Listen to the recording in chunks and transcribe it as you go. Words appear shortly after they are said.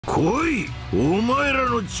来い、お前ら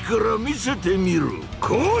の力見せてみる。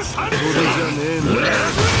降参じゃねえな。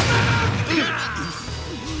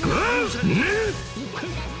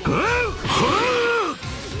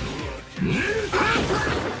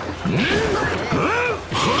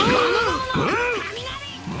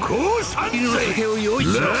降参ぜ。の酒を用意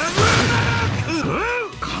しろ。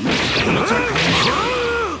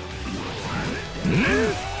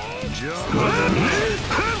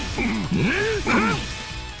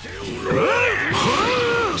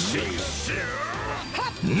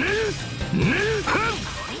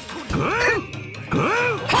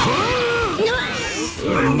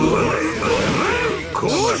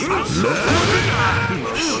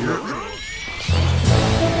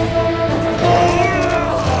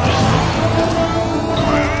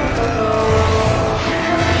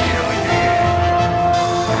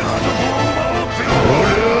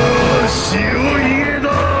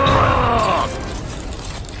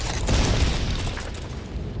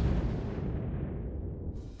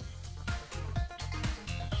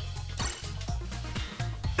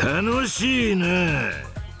楽しいな。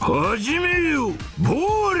始めよう、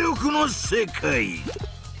暴力の世界。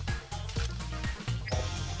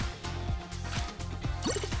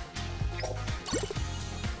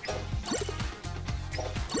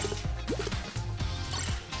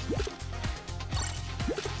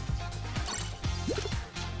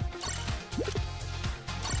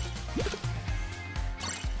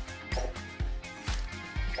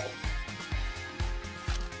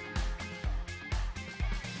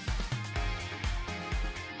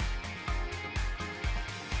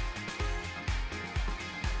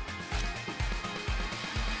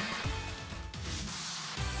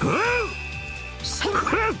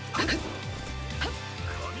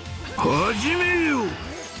始めよう、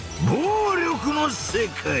暴力の世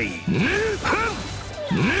界。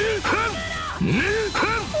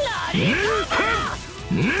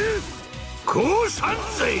降参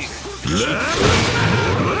ぜ。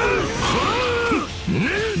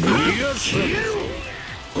逃がし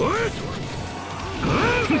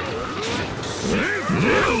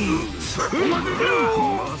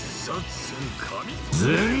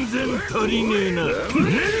全然足りねえな。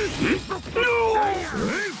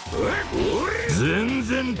全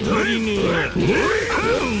然足りねえな。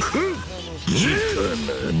来たな、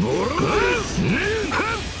ボロ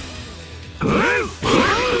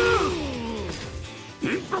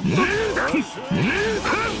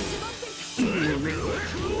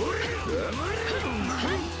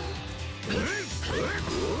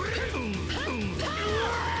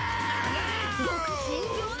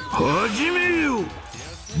始めよう、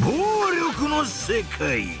暴力の世界。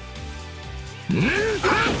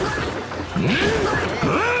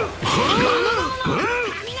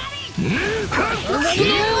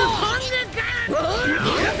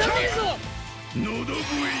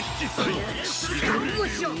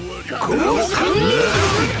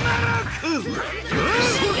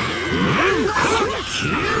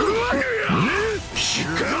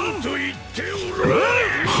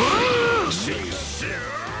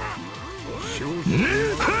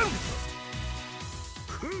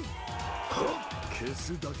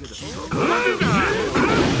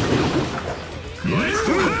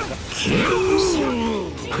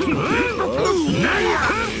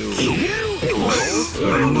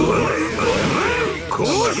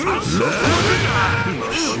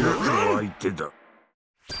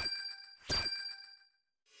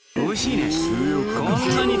美味しいね。こん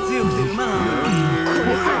なに強くてうまい。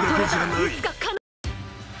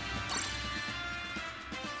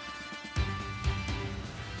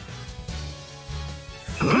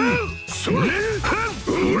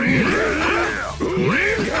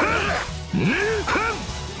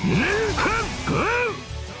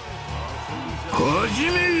始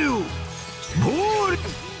めよう、暴力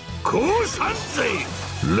降参ぜ。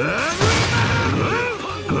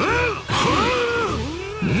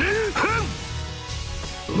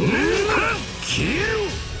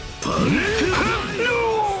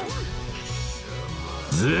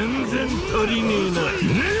全然足りねえな。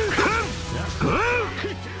全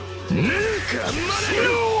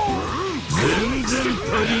然足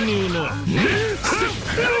りねえな。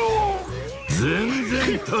全然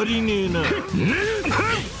足りねえな。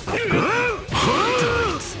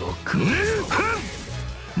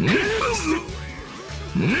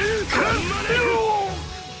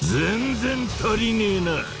全然足りねえな。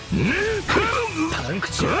タンク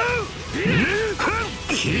チャ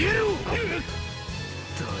消えろ。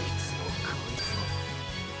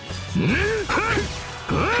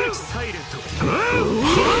サイレント。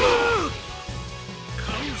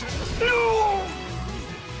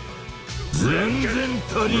全然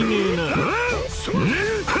足りりねえな。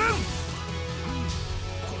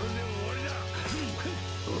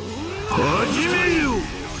始めよ。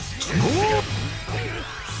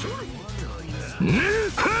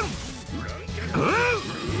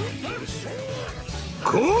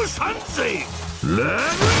降参ぜラグナラ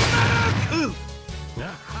ク。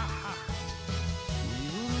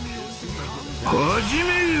始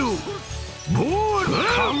めよ。ボール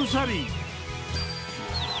カムサリ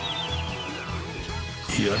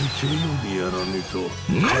やりてえようにやらねえと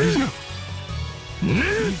カイド応援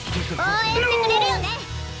してくれるよね。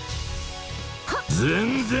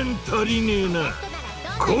全然足りねえな。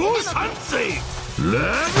降参ぜラグナラ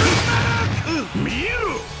ク。見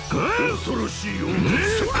ろ恐ろしいよ。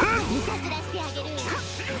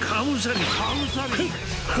カムサリ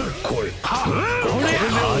これ始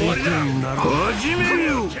め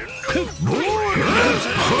よ。ボール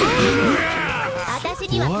私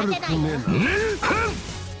には勝てないよ。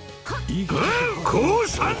降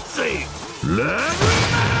参ぜラグナラ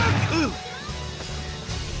ク。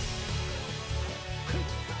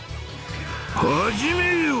始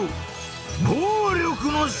めよ。暴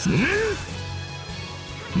力の始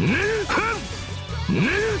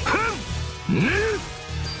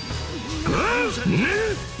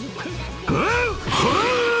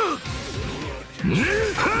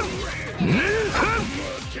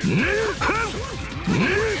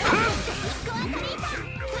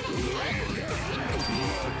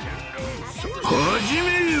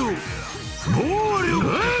めよ。暴力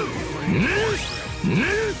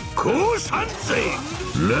降参ぜ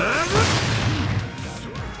ラグ。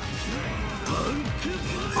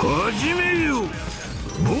始めよ。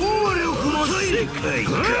暴力の世界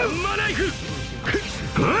ガンマナイフ。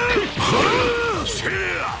せや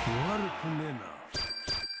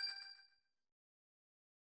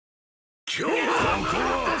今日は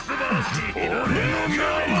俺の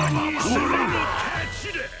側にするの勝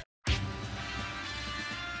ちだ。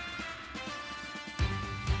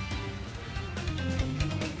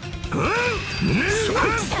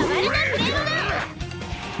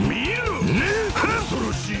見ろ恐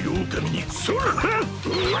ろしい狼にそら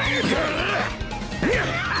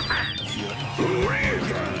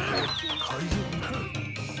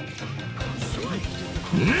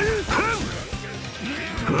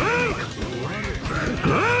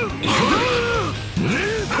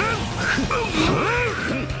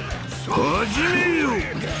始めよ。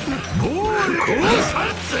暴力をさ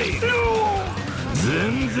せ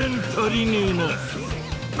全然足りねえな。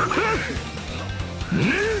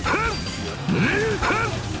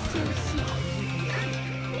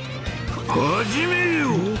始めよ。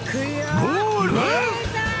ボール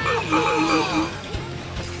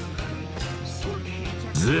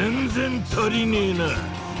全然足りねえな。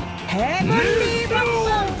全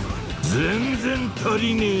然足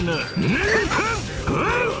りねえな。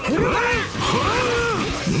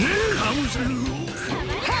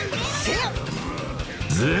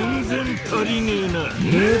全然足りねえな。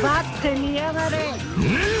奪ってみやがれ。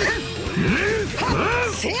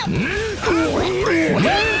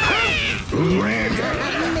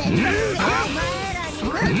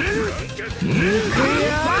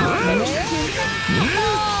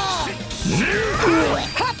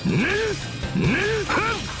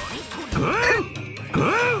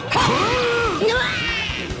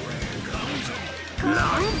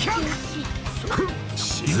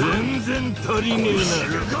全然足りねえな。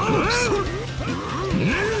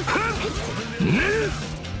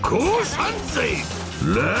降参ぜ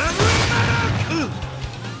ラグナラク。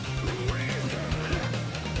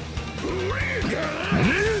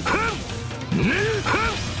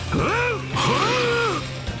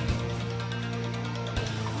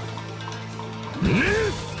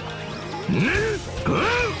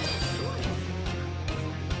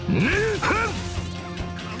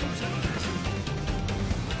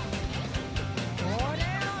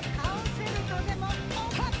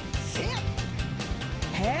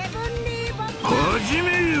始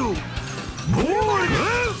めよ。ボール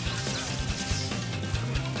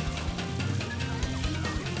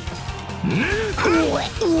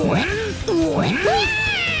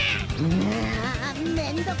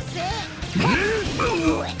めんどくせえ。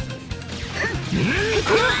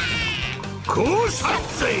降参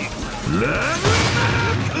ぜラグナ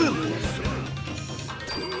ラク。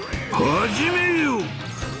始めよ。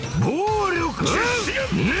暴力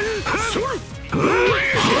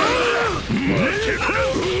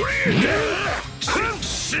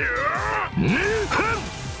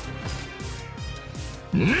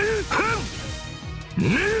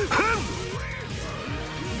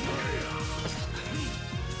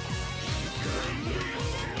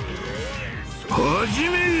始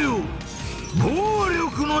めよ。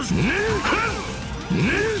の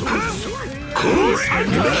高山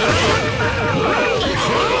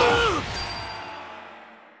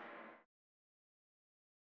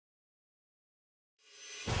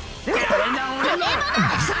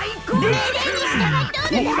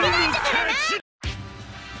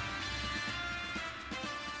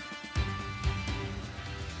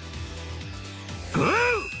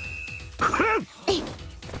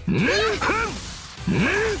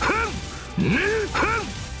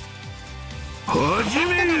始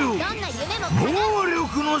めよ暴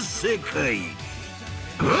力の世界。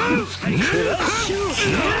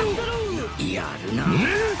やるな。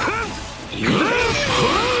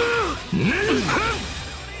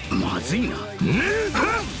まずいな。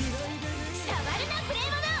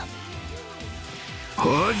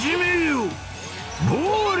始めよ暴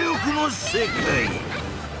力の世界。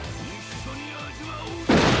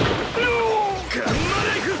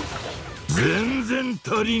全然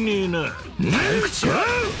足りねえな。全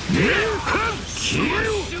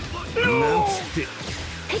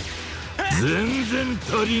然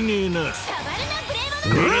足りねえな。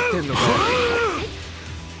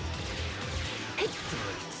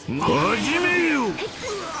始めよボ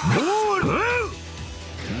ール。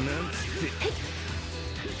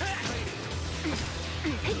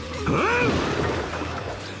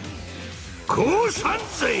降参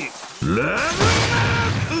ぜラグナー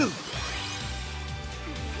ク。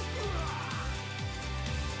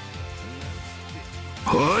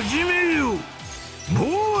始めよ暴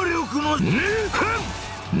力のお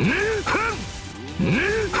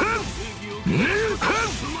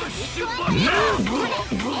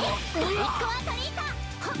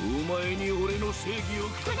前に俺の正義を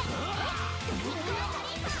くれ。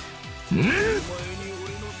お前に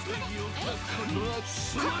俺の正義をくれ。ス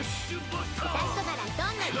マッシュバッター。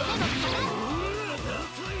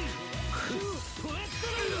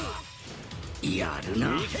やるな。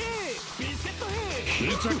聞い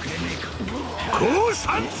ちゃくれねえか。降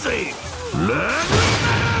参ぜラグナ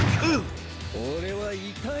ーク。俺は痛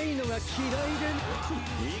いのが嫌いで。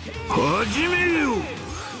始めよ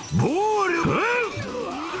暴力。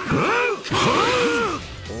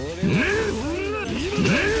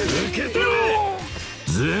受け取れ。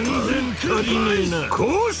全然足りねえな。降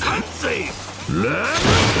参ぜラグナ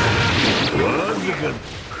ーク。わずか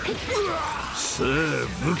さあ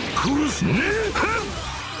ぶっ殺すね。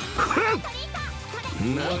お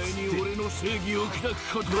前に俺の正義を砕く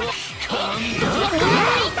ことは聞かんだ。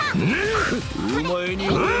お前に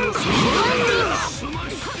俺の正義をスマッ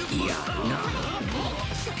シュやるな。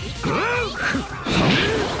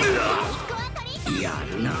や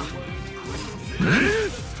るな。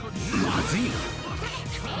まずいな。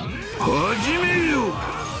始めよ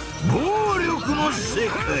暴力の世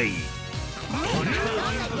界。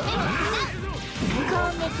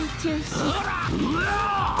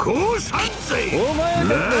降参ぜお前たち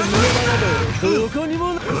の逃げ場などどこにも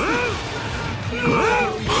ない。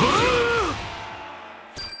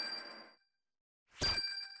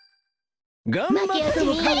頑張っても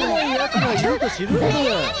勝てない奴がいると知ることが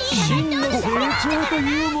真の成長と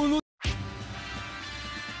いうもの。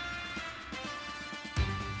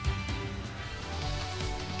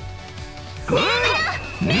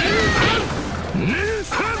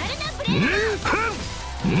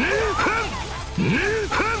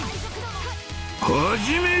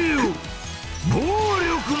始めよ暴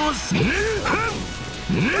力の世界。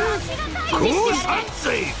降参ぜ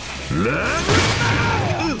ラグナ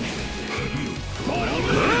ーク。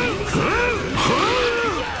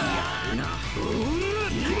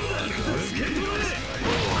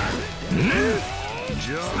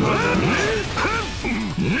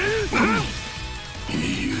許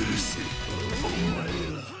せ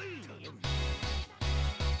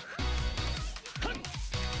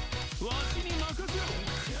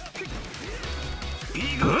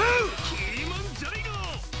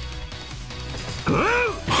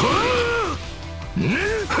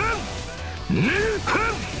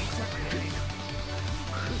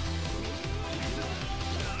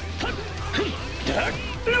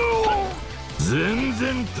全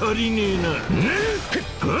然足りねえな。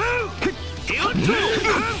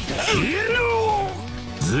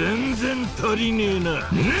全然足りねえな。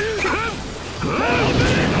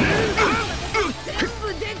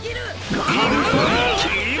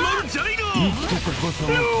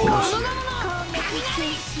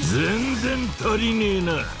全然足りねえ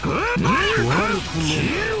な。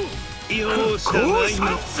降参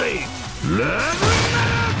ぜラグナ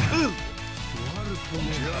ーク。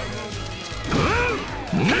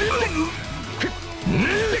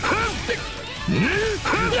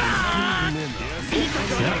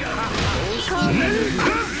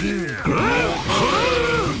全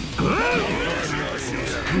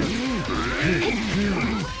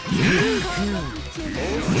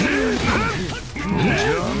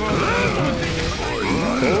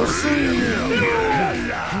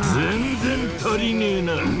然足りねえ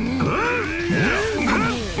な。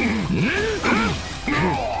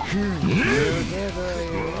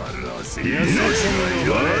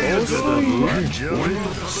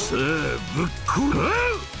さあぶっこら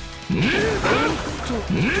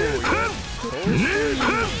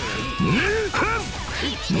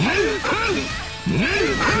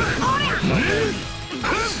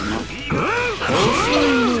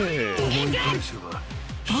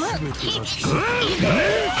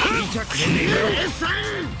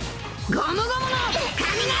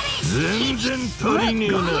全然足りねえ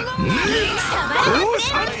な。降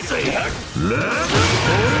参ぜ。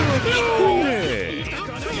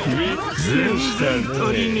全然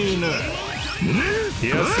足りねえな。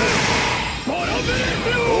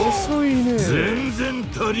遅いね。全然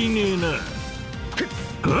足りねえな。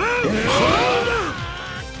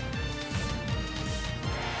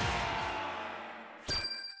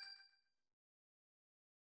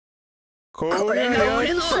これが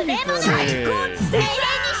俺の最高命令に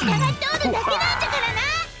従っておるだけなんじゃから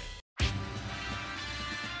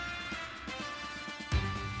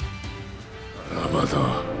な。まだ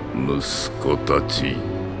息子たち。